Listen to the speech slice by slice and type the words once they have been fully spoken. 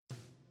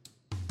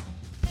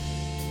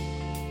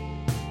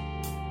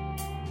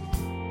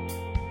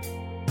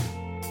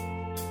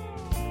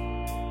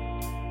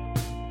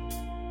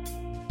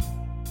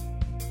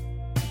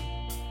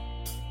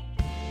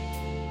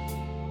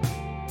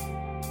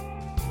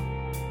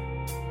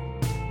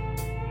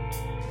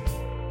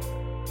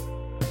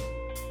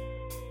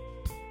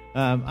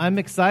I'm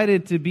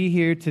excited to be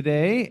here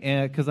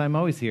today because I'm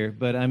always here,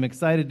 but I'm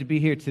excited to be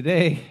here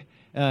today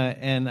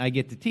and I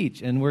get to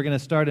teach. And we're going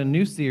to start a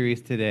new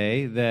series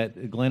today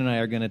that Glenn and I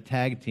are going to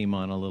tag team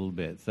on a little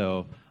bit.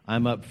 So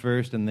I'm up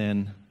first and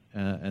then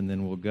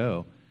we'll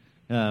go.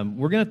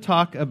 We're going to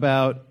talk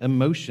about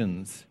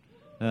emotions.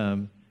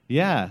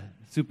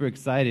 Super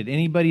excited.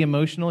 Anybody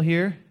emotional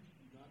here?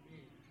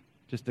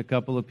 Just a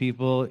couple of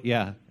people.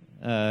 Yeah,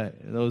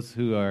 those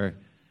who are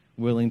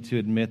willing to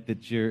admit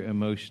that you're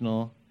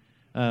emotional.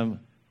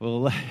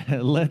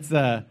 Let's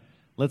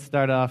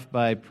start off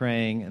by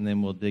praying, and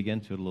then we'll dig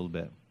into it a little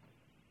bit.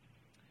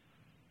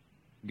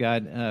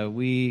 God,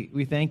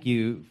 we thank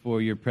you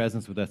for your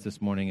presence with us this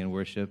morning in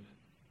worship.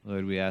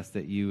 Lord, we ask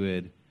that you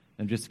would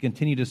just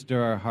continue to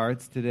stir our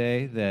hearts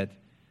today, that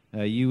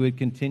you would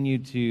continue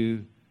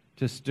to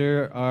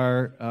stir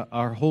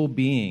our whole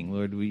being.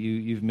 Lord,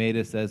 you've made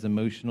us as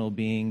emotional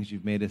beings.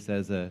 You've made us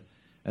as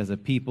a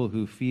people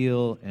who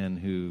feel and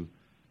who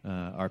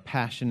are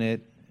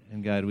passionate.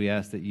 And God, we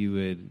ask that you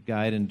would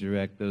guide and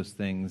direct those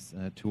things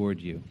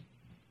toward you.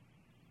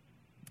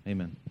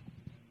 Amen.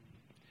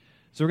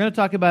 So we're going to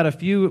talk about a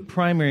few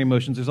primary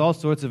emotions. There's all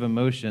sorts of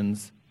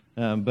emotions,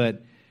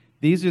 but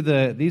these are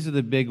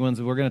the big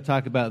ones. We're going to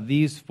talk about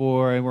these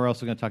four, and we're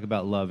also going to talk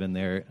about love in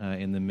there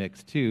in the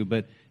mix too.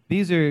 But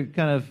these are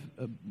kind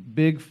of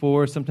big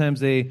four.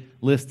 Sometimes they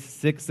list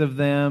 6 of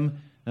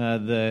them.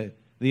 The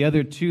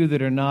other 2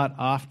 that are not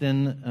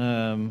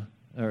often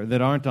or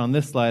that aren't on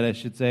this slide, I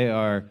should say,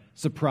 are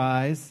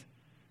surprise,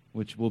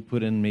 which we'll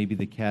put in maybe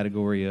the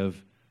category of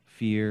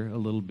fear a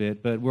little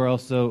bit. But we're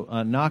also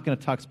not going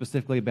to talk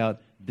specifically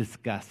about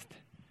disgust.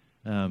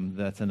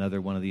 That's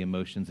another one of the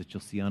emotions that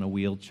you'll see on a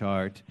wheel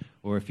chart,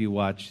 or if you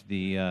watch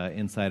the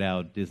Inside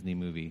Out Disney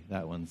movie,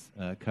 that one's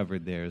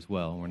covered there as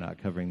well. We're not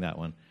covering that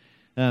one.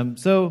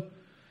 So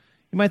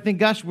you might think,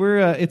 gosh,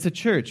 it's a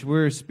church.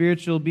 We're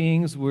spiritual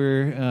beings.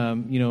 We're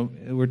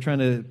trying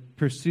to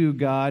pursue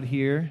God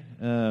here.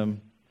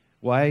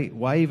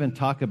 Why even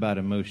talk about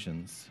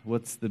emotions?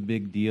 What's the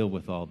big deal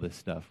with all this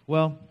stuff?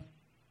 Well,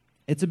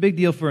 it's a big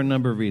deal for a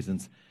number of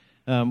reasons.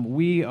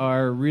 We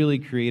are really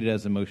created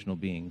as emotional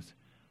beings.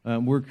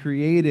 We're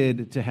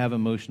created to have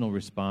emotional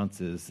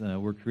responses.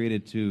 We're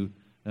created to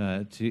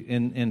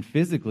and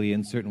physically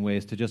in certain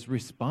ways to just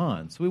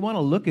respond. So we want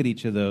to look at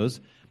each of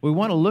those. We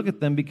want to look at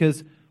them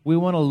because we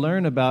want to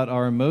learn about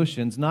our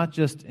emotions, not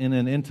just in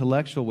an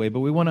intellectual way, but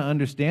we want to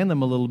understand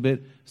them a little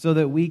bit so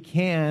that we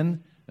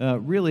can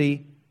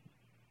really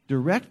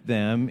direct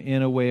them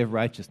in a way of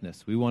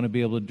righteousness. We want to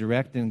be able to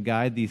direct and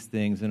guide these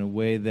things in a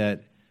way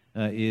that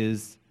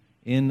is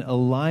in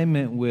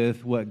alignment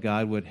with what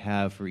God would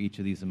have for each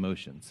of these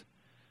emotions.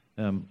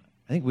 I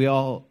think we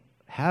all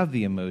have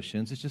the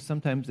emotions. It's just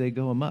sometimes they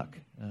go amok.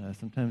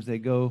 Sometimes they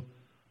go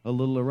a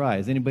little awry.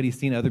 Has anybody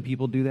seen other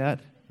people do that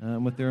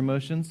with their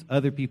emotions?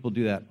 Other people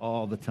do that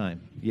all the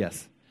time.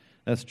 Yes,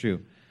 that's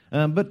true.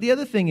 But the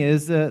other thing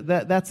is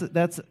that's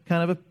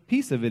kind of a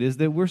piece of it, is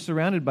that we're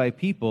surrounded by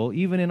people,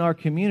 even in our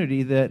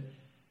community, that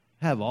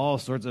have all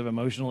sorts of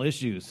emotional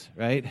issues,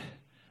 right?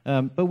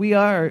 But we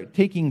are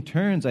taking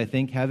turns, I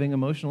think, having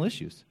emotional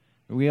issues.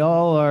 We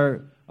all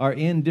are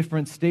in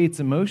different states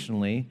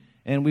emotionally,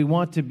 and we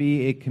want to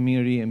be a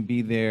community and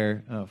be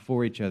there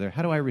for each other.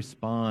 How do I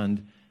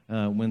respond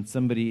when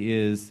somebody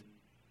is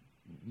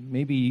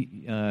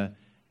maybe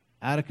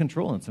out of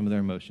control in some of their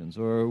emotions,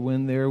 or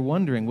when they're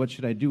wondering, what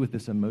should I do with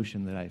this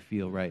emotion that I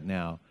feel right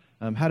now?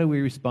 How do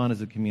we respond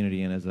as a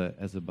community and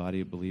as a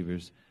body of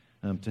believers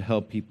to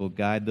help people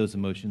guide those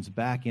emotions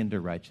back into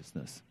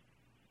righteousness?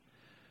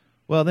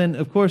 Well, then,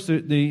 of course,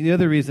 the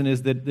other reason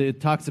is that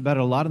it talks about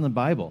it a lot in the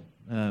Bible.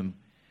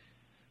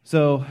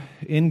 So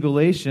in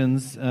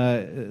Galatians,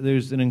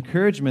 there's an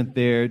encouragement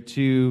there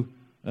to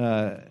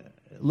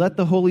let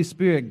the Holy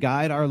Spirit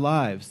guide our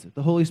lives.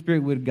 The Holy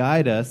Spirit would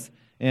guide us.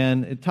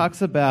 And it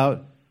talks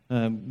about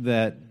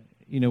that,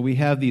 we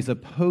have these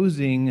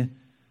opposing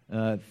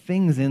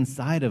things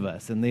inside of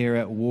us, and they are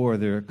at war.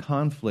 They're at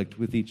conflict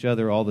with each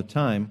other all the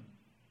time,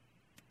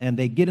 and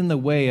they get in the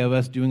way of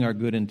us doing our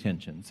good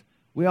intentions.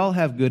 We all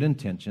have good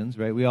intentions,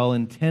 right? We all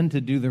intend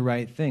to do the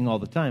right thing all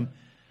the time,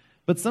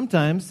 but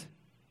sometimes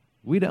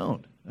we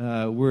don't.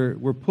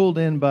 We're pulled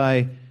in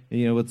by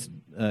what's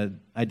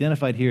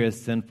identified here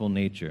as sinful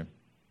nature.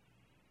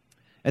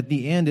 At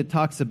the end, it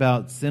talks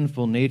about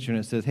sinful nature, and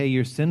it says, hey,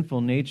 your sinful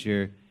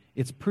nature,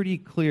 it's pretty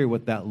clear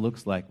what that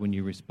looks like when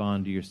you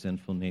respond to your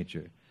sinful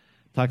nature.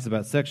 It talks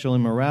about sexual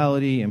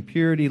immorality,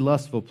 impurity,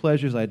 lustful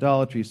pleasures,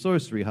 idolatry,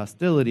 sorcery,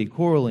 hostility,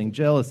 quarreling,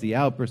 jealousy,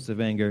 outbursts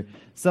of anger,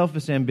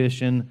 selfish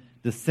ambition,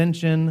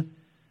 dissension,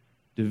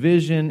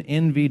 division,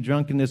 envy,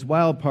 drunkenness,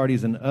 wild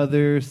parties, and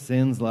other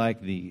sins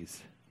like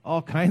these.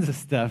 All kinds of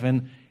stuff.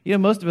 And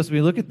most of us,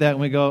 we look at that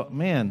and we go,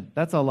 man,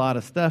 that's a lot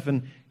of stuff.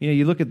 And,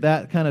 you look at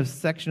that kind of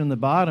section in the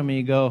bottom and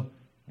you go,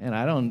 man,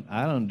 I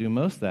don't do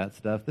most of that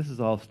stuff. This is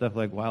all stuff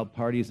like wild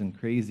parties and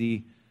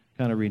crazy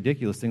kind of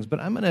ridiculous things. But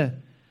I'm going to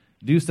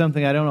do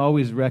something I don't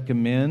always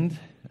recommend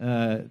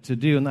to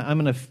do. And I'm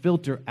going to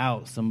filter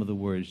out some of the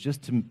words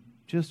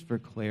just for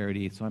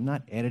clarity. So I'm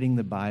not editing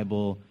the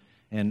Bible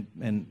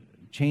and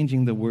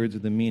changing the words or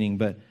the meaning.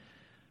 But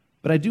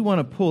I do want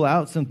to pull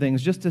out some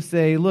things just to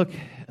say, look,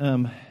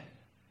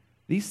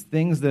 these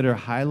things that are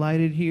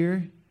highlighted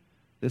here,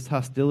 this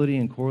hostility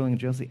and quarreling and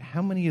jealousy,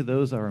 how many of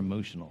those are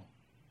emotional?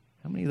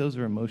 How many of those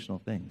are emotional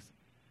things?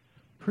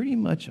 Pretty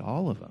much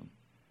all of them.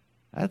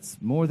 That's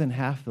more than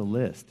half the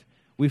list.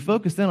 We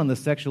focus in on the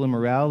sexual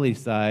immorality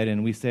side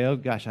and we say, oh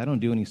gosh, I don't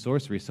do any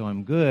sorcery, so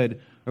I'm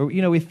good. Or,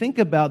 we think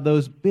about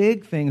those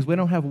big things. We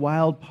don't have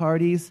wild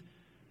parties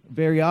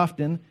very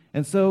often.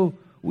 And so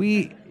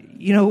we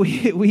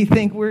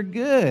think we're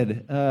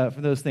good for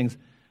those things.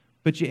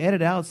 But you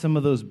edit out some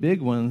of those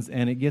big ones,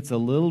 and it gets a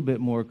little bit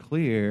more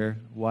clear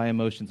why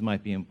emotions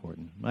might be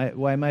important,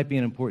 why it might be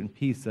an important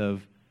piece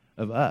of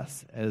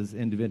us as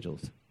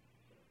individuals. Does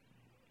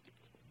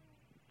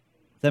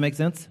that make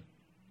sense?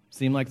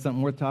 Seem like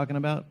something worth talking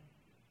about?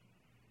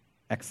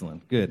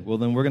 Excellent. Good. Well,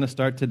 then we're going to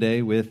start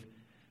today with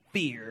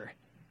fear.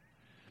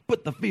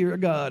 Put the fear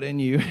of God in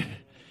you.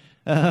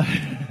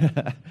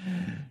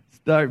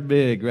 Start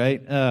big,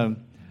 right?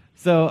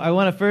 So I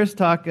want to first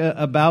talk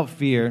about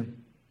fear.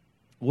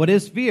 What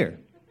is fear?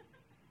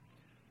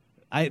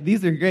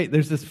 These are great.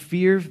 There's this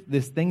fear,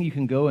 this thing you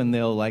can go and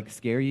they'll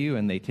scare you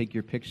and they take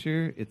your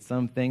picture. It's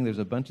something. There's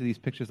a bunch of these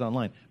pictures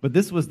online. But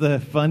this was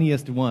the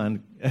funniest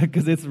one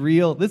because it's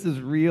real. This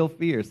is real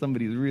fear.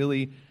 Somebody's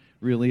really,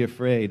 really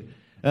afraid.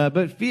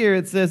 But fear,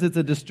 it says it's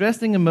a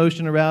distressing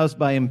emotion aroused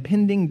by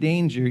impending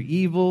danger,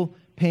 evil,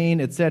 pain,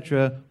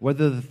 etc.,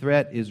 whether the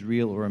threat is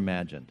real or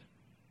imagined.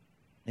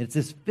 It's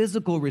this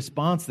physical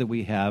response that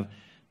we have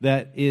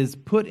that is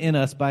put in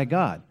us by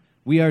God.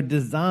 We are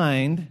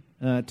designed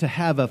to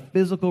have a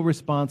physical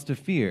response to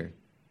fear.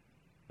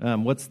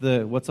 What's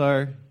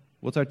our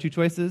two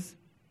choices?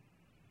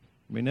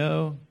 We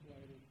know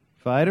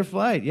fight or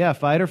flight. Yeah,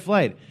 fight or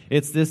flight.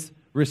 It's this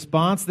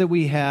response that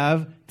we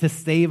have to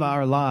save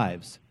our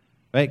lives.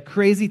 Right?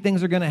 Crazy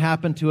things are going to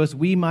happen to us.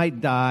 We might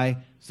die,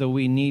 so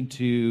we need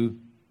to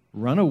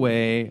run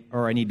away,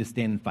 or I need to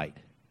stand and fight.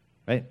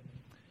 Right?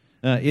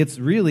 It's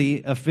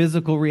really a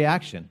physical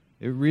reaction.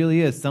 It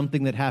really is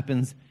something that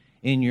happens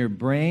in your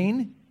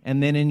brain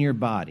and then in your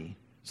body.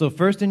 So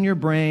first in your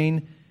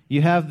brain,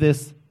 you have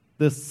this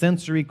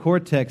sensory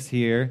cortex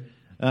here.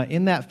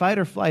 In that fight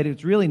or flight,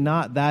 it's really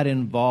not that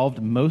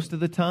involved most of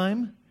the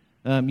time.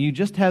 You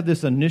just have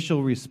this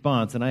initial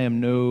response, and I am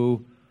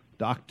no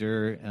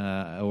doctor,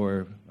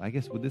 or I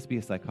guess, would this be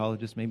a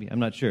psychologist maybe? I'm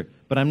not sure,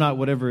 but I'm not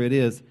whatever it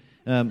is.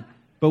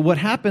 But what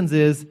happens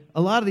is a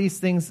lot of these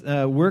things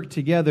work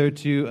together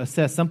to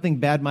assess something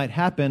bad might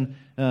happen.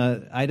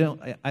 I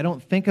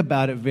don't think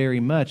about it very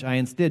much. I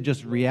instead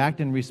just react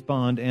and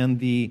respond, and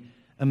the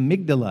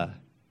amygdala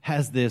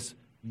has this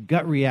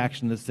gut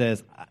reaction that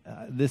says,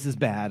 this is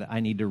bad, I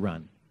need to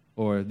run,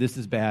 or this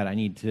is bad, I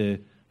need to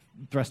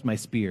thrust my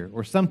spear,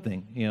 or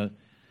something.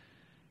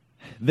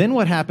 Then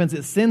what happens?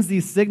 It sends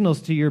these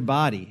signals to your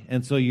body,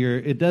 and so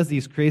it does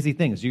these crazy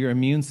things. Your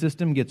immune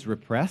system gets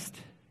repressed.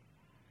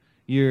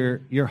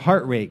 Your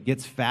heart rate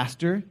gets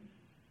faster.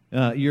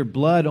 Your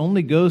blood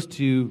only goes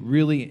to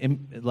really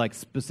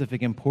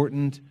specific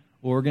important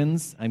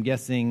organs. I'm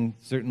guessing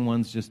certain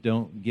ones just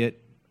don't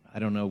get. I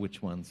don't know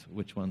which ones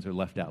are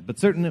left out, but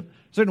certain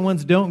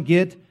ones don't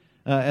get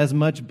as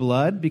much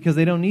blood because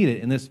they don't need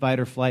it in this fight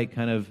or flight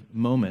kind of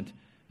moment.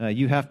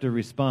 You have to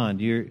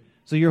respond.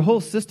 So your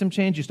whole system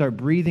changes. You start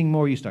breathing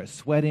more. You start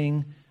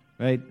sweating.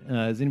 Right?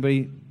 Does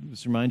anybody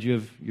just remind you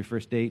of your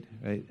first date?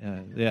 Right?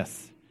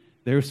 Yes.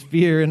 There's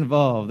fear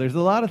involved. There's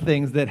a lot of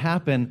things that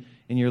happen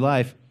in your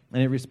life,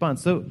 and it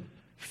responds. So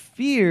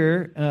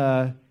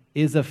fear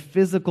is a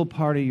physical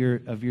part of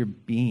your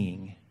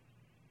being.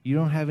 You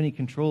don't have any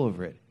control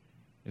over it.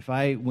 If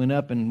I went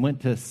up and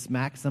went to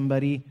smack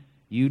somebody,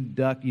 you'd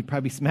duck. You'd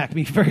probably smack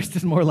me first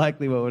is more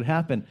likely what would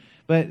happen.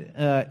 But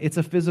it's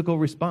a physical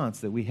response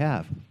that we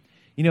have.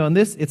 And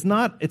this, it's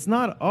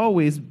not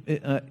always,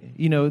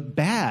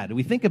 bad.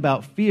 We think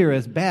about fear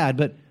as bad,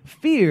 but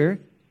fear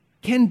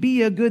can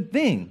be a good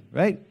thing,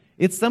 right?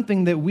 It's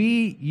something that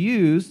we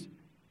use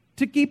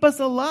to keep us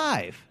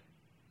alive,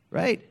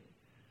 right?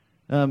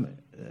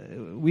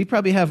 We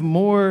probably have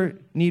more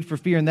need for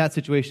fear in that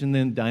situation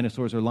than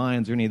dinosaurs or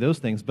lions or any of those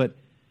things, but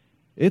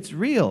it's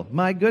real.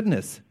 My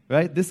goodness,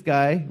 right? This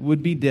guy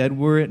would be dead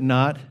were it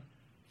not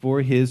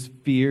for his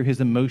fear,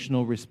 his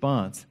emotional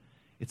response.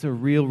 It's a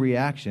real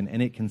reaction,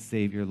 and it can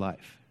save your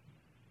life.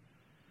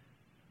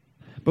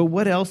 But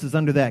what else is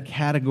under that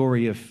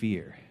category of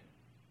fear?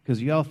 Because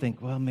you all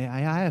think, well, I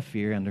have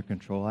fear under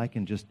control. I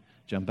can just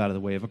jump out of the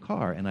way of a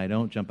car, and I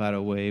don't jump out of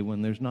the way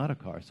when there's not a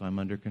car, so I'm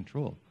under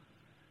control.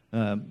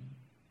 But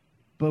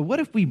what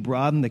if we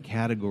broaden the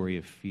category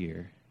of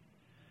fear?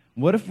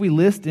 What if we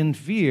list in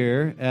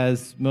fear,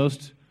 as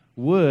most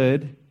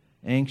would,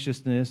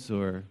 anxiousness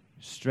or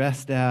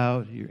stressed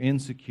out, you're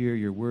insecure,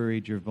 you're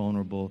worried, you're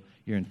vulnerable,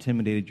 you're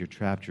intimidated, you're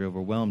trapped, you're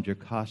overwhelmed, you're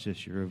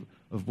cautious, you're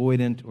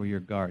avoidant, or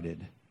you're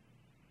guarded.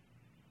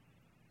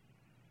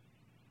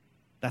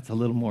 That's a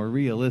little more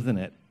real, isn't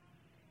it?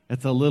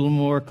 That's a little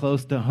more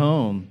close to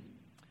home.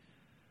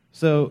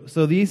 So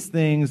these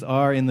things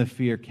are in the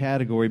fear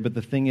category, but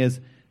the thing is,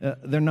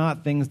 they're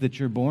not things that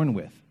you're born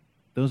with.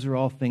 Those are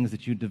all things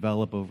that you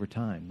develop over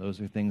time.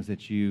 Those are things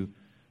that you,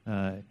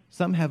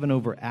 some have an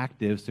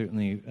overactive,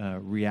 certainly,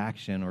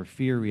 reaction or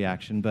fear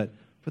reaction, but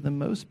for the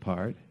most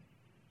part,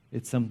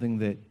 it's something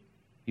that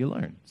you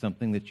learn,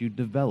 something that you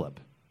develop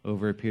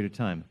over a period of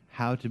time.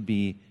 How to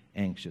be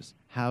anxious,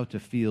 how to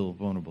feel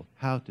vulnerable,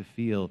 how to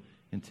feel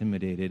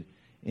intimidated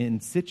in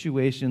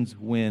situations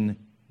when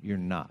you're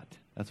not.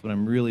 That's what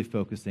I'm really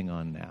focusing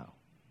on now.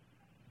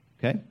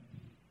 Okay?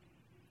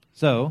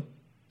 So,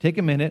 take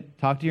a minute,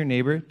 talk to your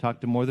neighbor, talk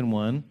to more than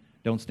one.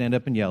 Don't stand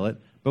up and yell it.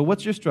 But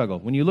what's your struggle?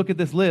 When you look at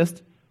this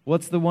list,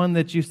 what's the one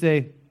that you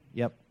say,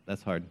 yep,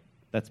 that's hard.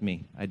 That's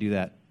me. I do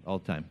that all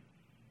the time.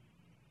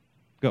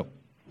 Go.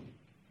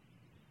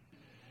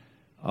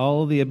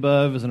 All of the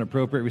above is an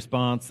appropriate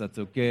response. That's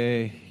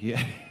okay.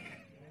 Yeah.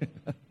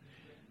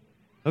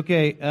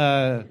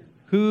 Okay,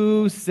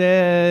 who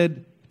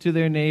said to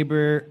their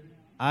neighbor,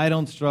 I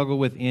don't struggle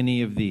with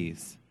any of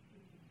these?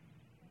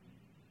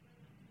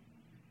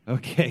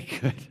 Okay,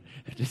 good.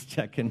 Just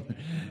checking.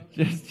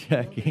 Just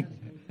checking.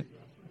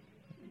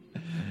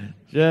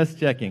 Just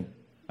checking.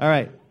 All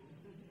right.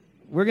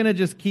 We're going to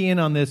just key in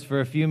on this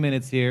for a few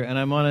minutes here, and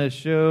I'm going to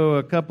show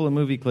a couple of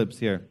movie clips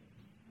here.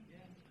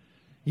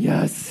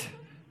 Yes.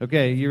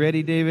 Okay, you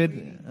ready,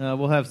 David?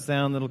 We'll have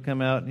sound that'll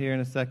come out here in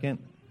a second.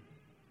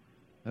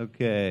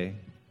 Okay,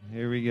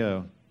 here we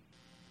go.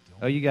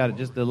 Oh, you got it.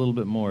 Just a little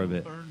bit more of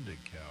it. Learn to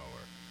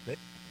cower.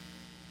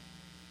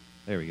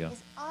 There we go.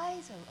 His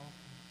eyes are open.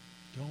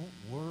 Don't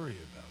worry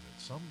about it.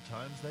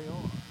 Sometimes they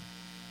are.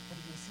 But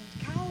he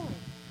isn't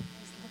cowering.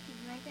 He's looking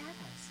right at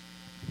us.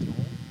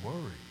 Don't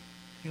worry.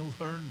 He'll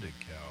learn to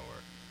cower.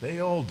 They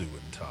all do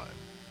in time.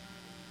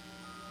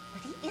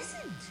 But he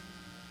isn't.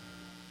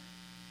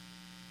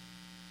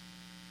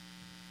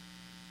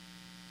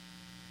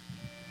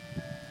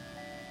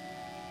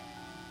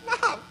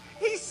 Mom,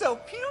 he's so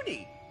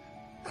puny.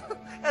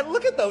 And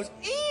look at those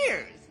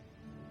ears.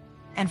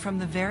 And from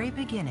the very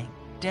beginning,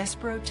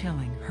 Despero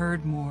Tilling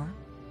heard more,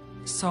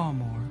 saw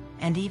more,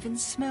 and even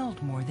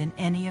smelled more than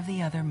any of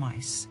the other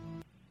mice.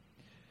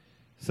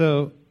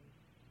 So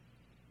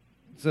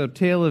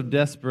Tale of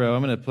Despero,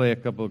 I'm going to play a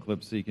couple of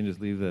clips so you can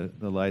just leave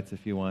the lights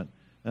if you want.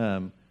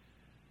 You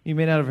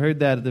may not have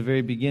heard that at the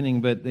very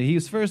beginning, but he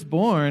was first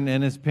born,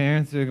 and his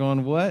parents are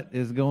going, what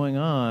is going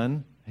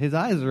on? His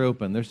eyes are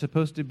open. They're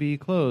supposed to be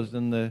closed,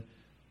 and the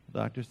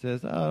doctor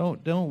says, oh,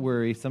 don't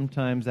worry.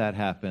 Sometimes that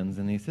happens.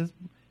 And his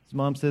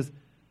mom says,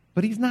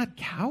 but he's not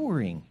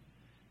cowering.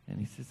 And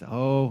he says,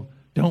 oh,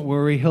 don't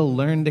worry. He'll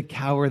learn to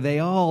cower. They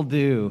all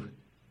do.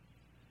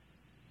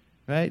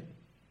 Right?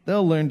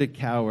 They'll learn to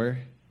cower.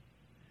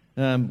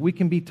 We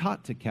can be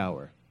taught to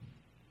cower.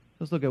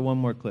 Let's look at one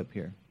more clip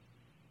here.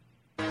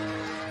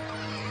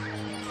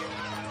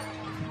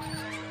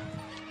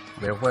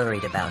 We're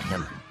worried about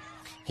him.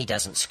 He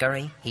doesn't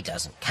scurry. He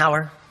doesn't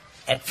cower.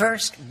 At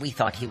first, we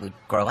thought he would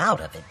grow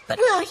out of it, but...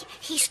 Well,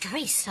 he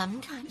scurries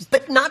sometimes.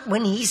 But not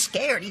when he's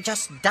scared. He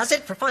just does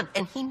it for fun,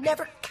 and he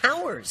never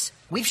cowers.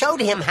 We've showed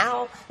him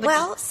how.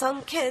 Well,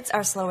 some kids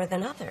are slower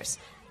than others.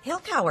 He'll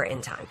cower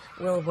in time.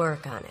 We'll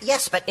work on it.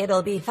 Yes, but...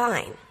 It'll be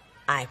fine.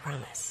 I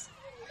promise.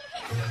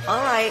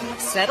 All right,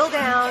 settle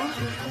down.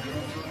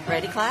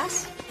 Ready,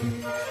 class?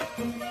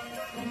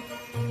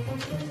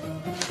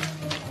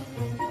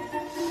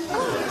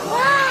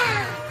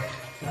 Wow!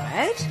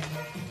 Good.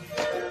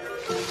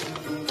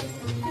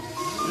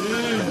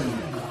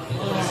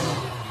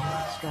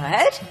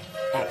 Good.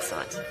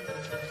 Excellent.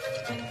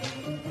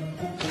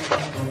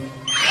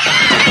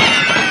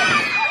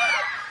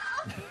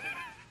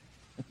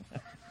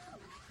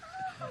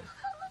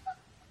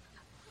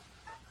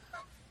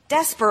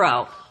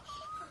 Despero,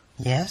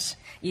 Yes?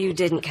 you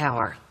didn't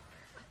cower.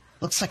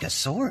 Looks like a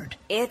sword.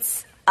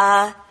 It's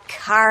a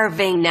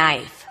carving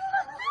knife.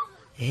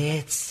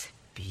 It's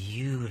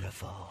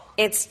beautiful.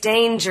 It's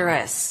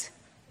dangerous.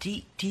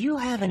 Do you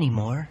have any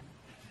more?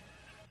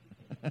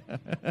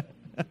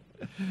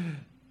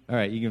 All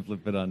right, you can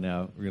flip it on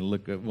now. We're going to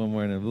look at one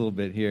more in a little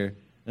bit here.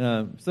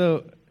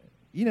 So,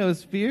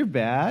 is fear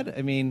bad?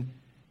 I mean,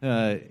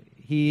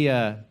 he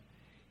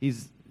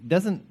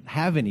doesn't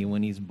have any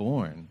when he's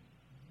born,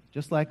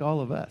 just like all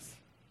of us.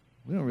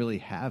 We don't really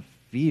have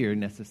fear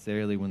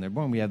necessarily when they're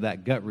born. We have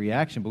that gut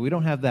reaction, but we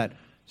don't have that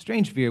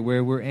strange fear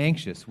where we're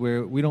anxious,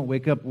 where we don't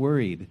wake up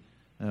worried.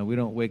 We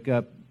don't wake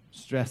up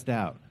stressed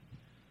out.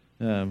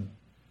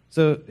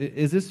 So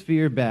is this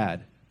fear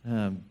bad?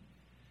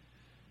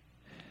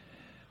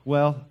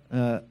 Well,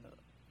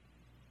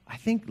 I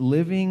think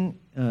living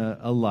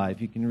a life,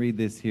 you can read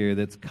this here,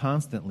 that's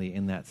constantly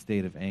in that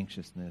state of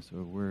anxiousness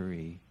or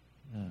worry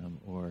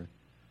or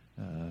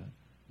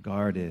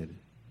guarded,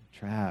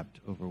 trapped,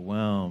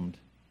 overwhelmed,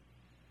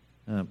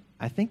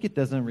 I think it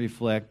doesn't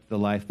reflect the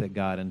life that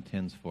God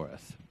intends for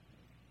us.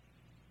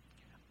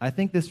 I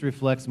think this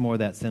reflects more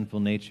that sinful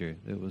nature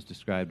that was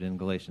described in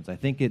Galatians. I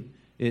think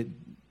it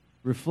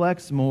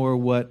reflects more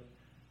what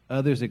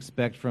others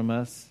expect from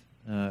us,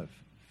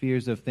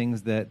 fears of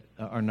things that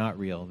are not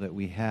real, that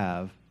we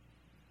have.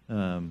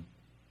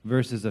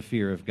 versus a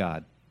fear of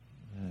God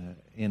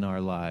in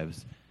our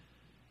lives.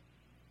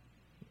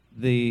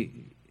 The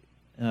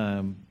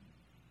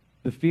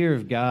fear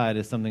of God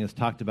is something that's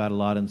talked about a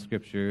lot in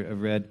Scripture.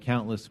 I've read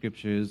countless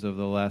scriptures over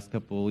the last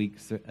couple of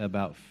weeks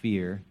about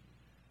fear.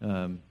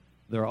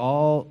 They're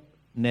all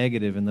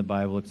negative in the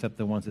Bible except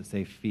the ones that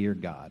say fear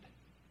God.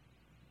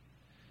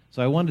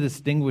 So I want to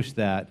distinguish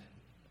that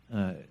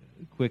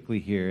quickly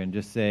here and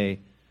just say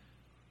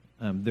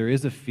there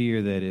is a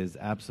fear that is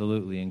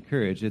absolutely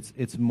encouraged.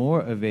 It's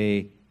more of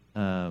a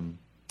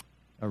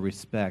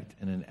respect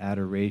and an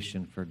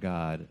adoration for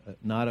God,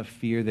 not a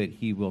fear that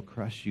He will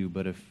crush you,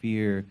 but a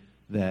fear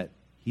that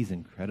He's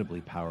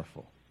incredibly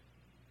powerful,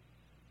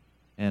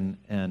 and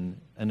an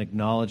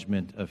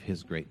acknowledgement of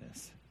His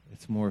greatness.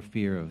 It's more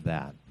fear of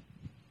that.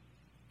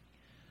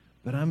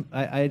 But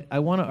I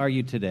want to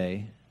argue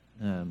today,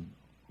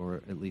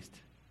 or at least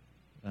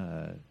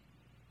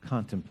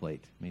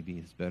contemplate, maybe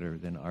is better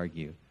than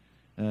argue,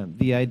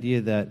 the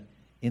idea that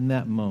in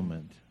that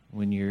moment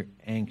when you're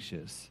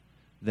anxious,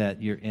 that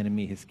your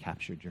enemy has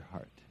captured your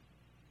heart.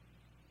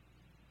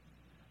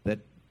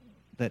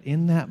 That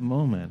in that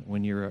moment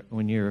when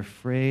you're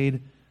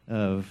afraid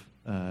of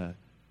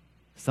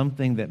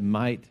something that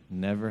might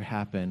never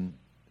happen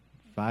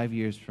 5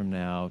 years from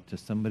now to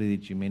somebody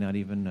that you may not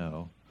even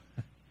know,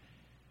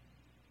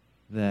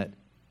 that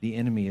the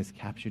enemy has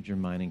captured your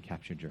mind and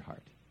captured your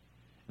heart.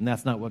 And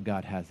that's not what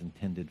God has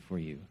intended for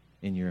you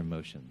in your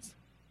emotions.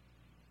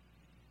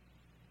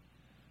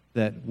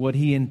 That what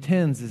He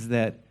intends is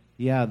that,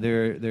 yeah,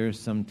 there's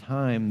some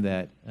time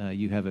that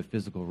you have a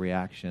physical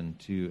reaction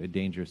to a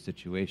dangerous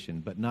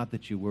situation, but not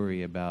that you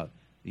worry about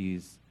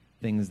these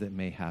things that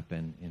may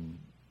happen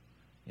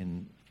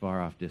in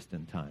far-off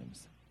distant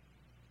times.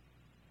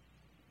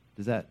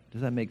 Does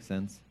that make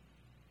sense?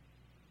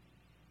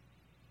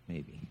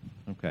 Maybe.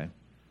 Okay.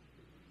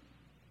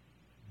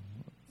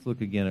 Let's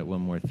look again at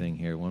one more thing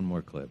here, one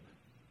more clip.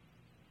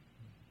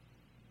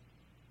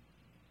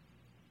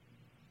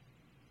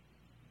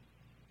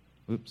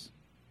 Oops.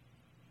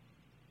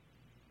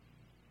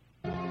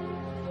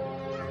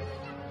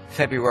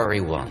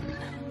 February 1,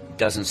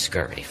 doesn't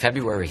scurry.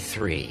 February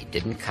 3,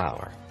 didn't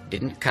cower.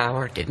 Didn't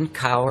cower, didn't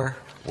cower,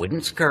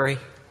 wouldn't scurry.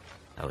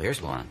 Oh,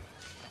 here's one.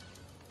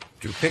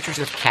 Drew pictures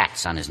of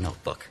cats on his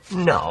notebook.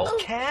 No,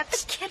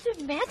 cats? I can't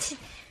imagine.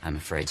 I'm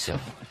afraid so.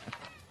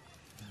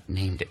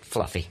 Named it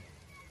Fluffy.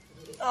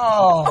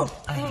 Oh,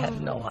 I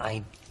had no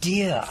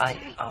idea.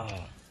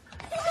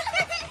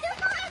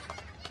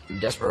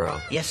 Despero.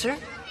 Yes, sir?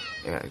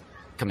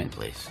 Come in,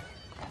 please.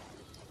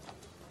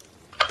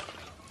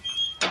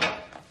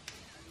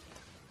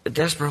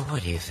 Despero, why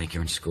do you think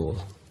you're in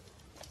school?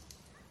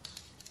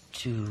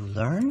 To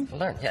learn?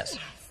 Learn, yes.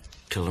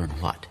 To learn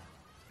what?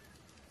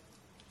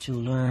 To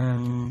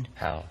learn...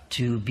 How?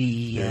 To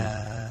be,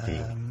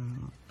 a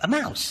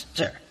mouse,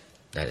 sir.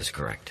 That is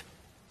correct.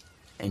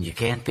 And you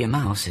can't be a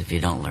mouse if you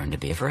don't learn to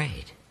be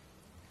afraid.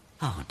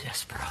 Oh,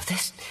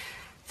 Despero,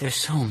 there's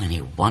so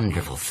many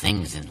wonderful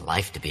things in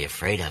life to be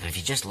afraid of if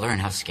you just learn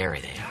how scary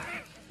they are.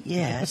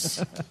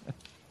 Yes.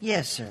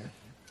 Yes, sir.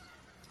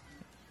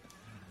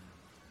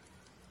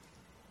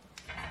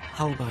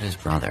 How about his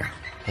brother?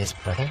 His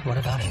brother? What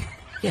about him?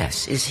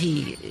 Yes, is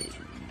he,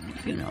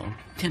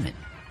 timid?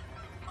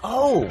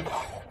 Oh,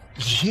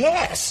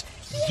 yes.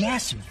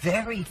 Yes,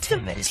 very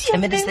timid. As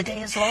timid as the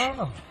day is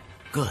long.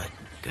 Good.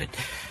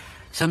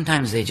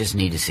 Sometimes they just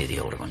need to see the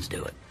older ones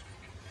do it.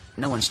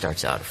 No one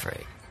starts out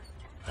afraid.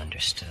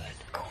 Understood.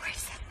 Of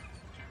course.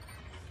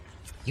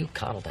 You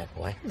coddle that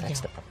boy. That's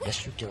the problem.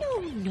 Yes, you do.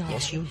 No.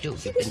 Yes, you do.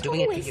 He You've was been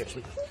doing it for always years.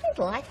 little.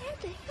 I've had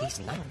to help He's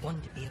not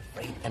one to be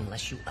afraid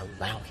unless you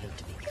allow him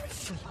to be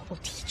afraid. I will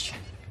teach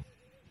him.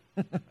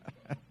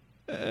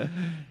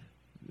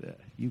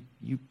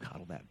 You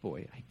coddle that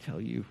boy, I tell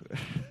you.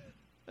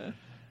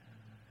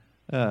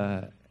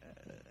 I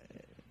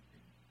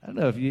don't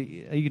know if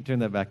you can turn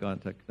that back on,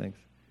 Tuck. Thanks.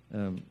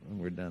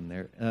 We're done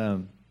there.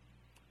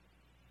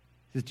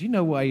 He says, do you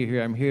know why you're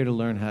here? I'm here to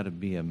learn how to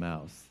be a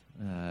mouse.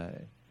 You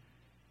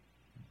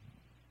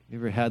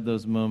ever had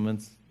those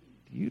moments?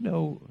 Do you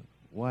know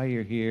why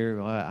you're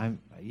here? Well,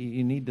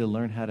 you need to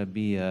learn how to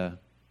be a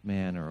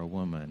man or a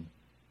woman.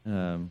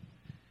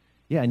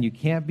 Yeah, and you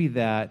can't be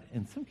that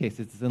in some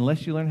cases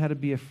unless you learn how to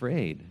be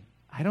afraid.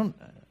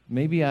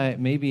 Maybe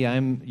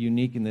I'm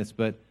unique in this,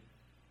 but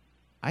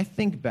I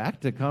think back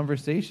to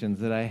conversations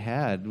that I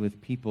had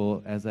with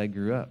people as I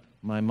grew up,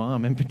 my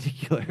mom in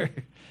particular,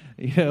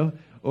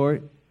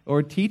 or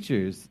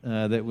teachers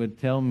that would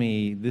tell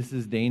me, this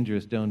is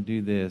dangerous, don't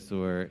do this,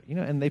 or,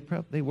 and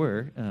they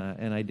were,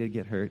 and I did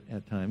get hurt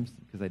at times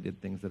because I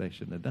did things that I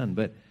shouldn't have done.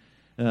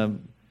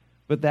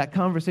 But that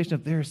conversation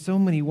of there are so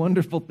many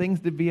wonderful things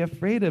to be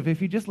afraid of if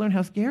you just learn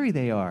how scary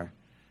they are.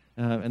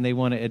 And they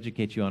want to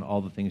educate you on all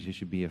the things you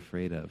should be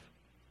afraid of.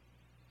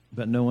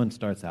 But no one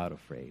starts out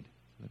afraid.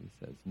 What he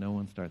says. No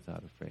one starts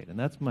out afraid. And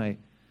that's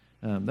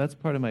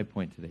part of my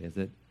point today, is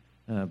that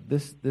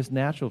this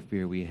natural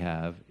fear we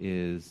have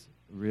is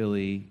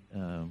really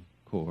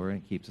core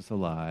and keeps us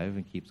alive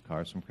and keeps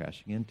cars from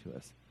crashing into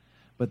us.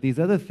 But these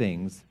other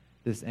things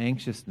this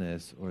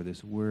anxiousness or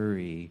this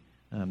worry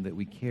that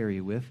we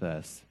carry with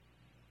us,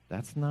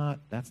 that's not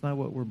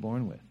what we're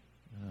born with.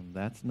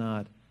 That's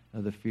not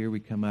the fear we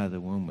come out of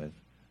the womb with.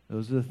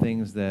 Those are the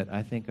things that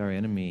I think our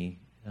enemy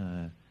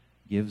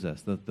gives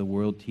us, that the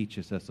world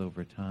teaches us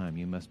over time.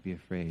 You must be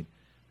afraid.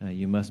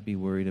 You must be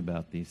worried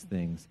about these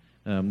things.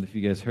 If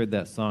you guys heard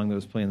that song that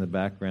was playing in the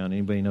background,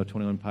 anybody know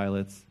 21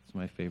 Pilots? It's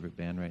my favorite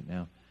band right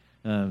now.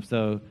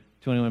 So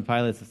 21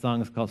 Pilots, the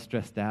song is called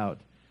Stressed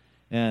Out.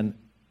 And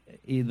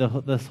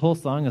this whole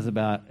song is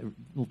about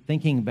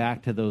thinking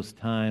back to those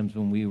times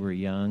when we were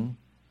young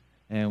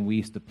and we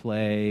used to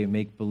play,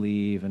 make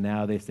believe, and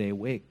now they say,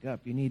 wake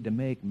up, you need to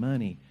make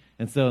money.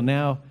 And so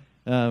now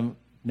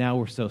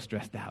we're so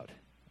stressed out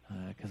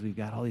because we've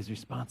got all these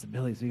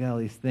responsibilities, we got all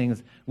these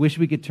things. Wish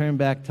we could turn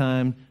back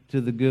time to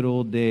the good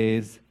old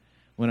days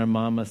when our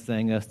mama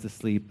sang us to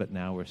sleep, but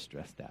now we're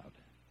stressed out.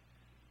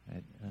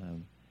 Right?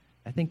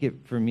 I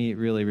think for me, it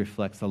really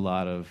reflects a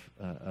lot of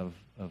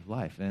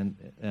life. And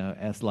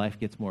as life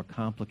gets more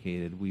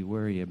complicated, we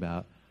worry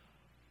about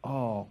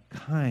all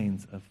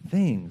kinds of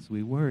things.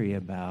 We worry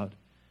about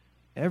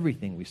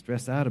everything. We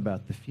stress out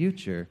about the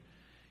future.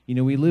 You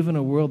know, we live in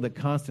a world that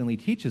constantly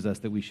teaches us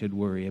that we should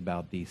worry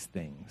about these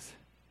things,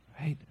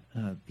 right?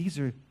 These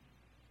are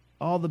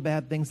all the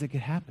bad things that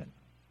could happen.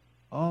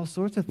 All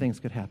sorts of things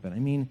could happen. I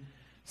mean,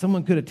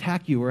 someone could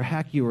attack you or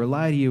hack you or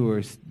lie to you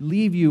or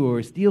leave you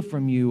or steal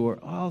from you or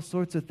all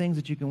sorts of things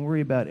that you can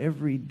worry about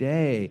every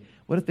day.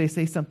 What if they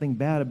say something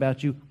bad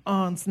about you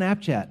on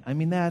Snapchat? I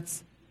mean,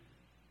 that's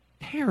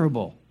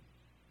terrible.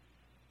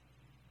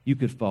 You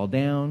could fall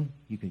down.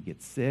 You could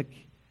get sick.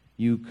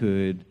 You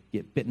could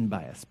get bitten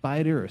by a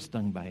spider or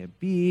stung by a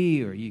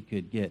bee, or you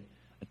could get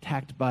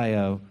attacked by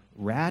a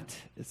rat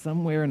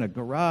somewhere in a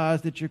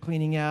garage that you're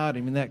cleaning out.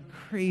 I mean, that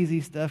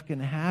crazy stuff can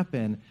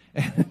happen.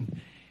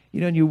 And,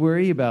 and you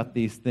worry about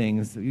these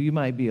things. You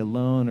might be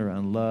alone or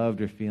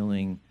unloved or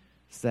feeling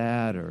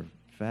sad or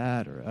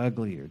fat or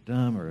ugly or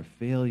dumb or a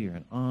failure,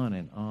 and on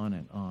and on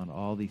and on.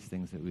 All these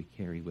things that we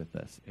carry with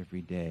us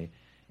every day.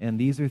 And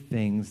these are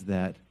things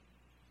that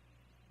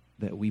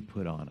we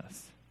put on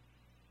us.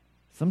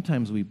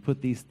 Sometimes we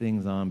put these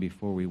things on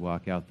before we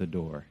walk out the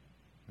door,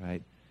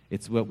 right?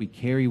 It's what we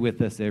carry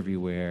with us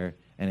everywhere,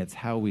 and it's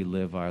how we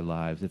live our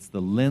lives. It's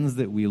the lens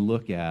that we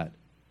look at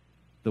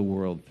the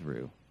world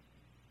through.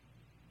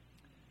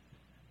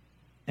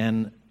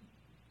 And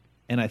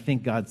I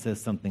think God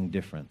says something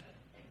different.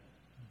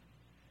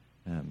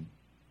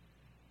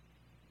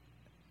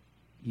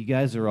 You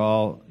guys are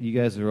all,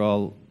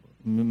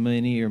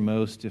 many or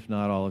most, if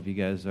not all of you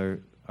guys are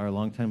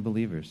longtime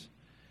believers.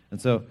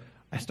 And so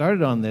I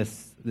started on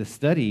this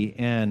study,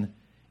 and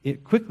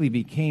it quickly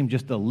became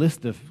just a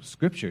list of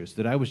scriptures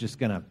that I was just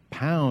going to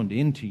pound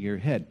into your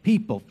head.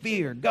 People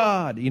fear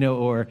God,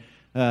 or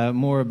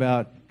more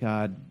about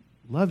God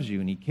loves you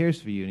and he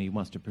cares for you and he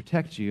wants to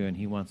protect you and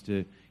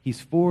he's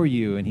for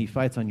you and he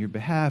fights on your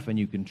behalf and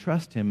you can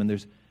trust him. And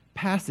there's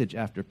passage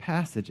after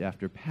passage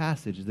after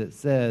passage that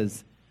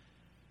says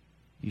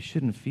you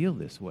shouldn't feel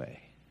this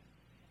way.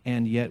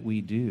 And yet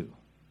we do.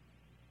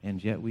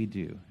 And yet we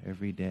do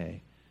every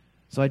day.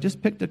 So I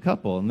just picked a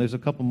couple, and there's a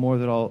couple more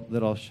that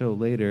I'll show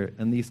later,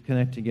 and these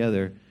connect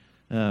together.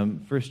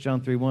 1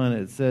 John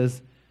 3:1, it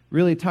says,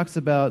 really talks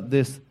about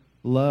this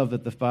love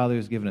that the Father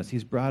has given us.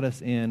 He's brought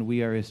us in.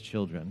 We are his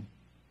children.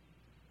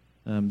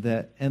 And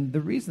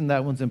the reason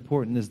that one's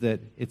important is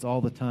that it's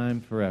all the time,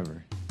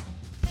 forever.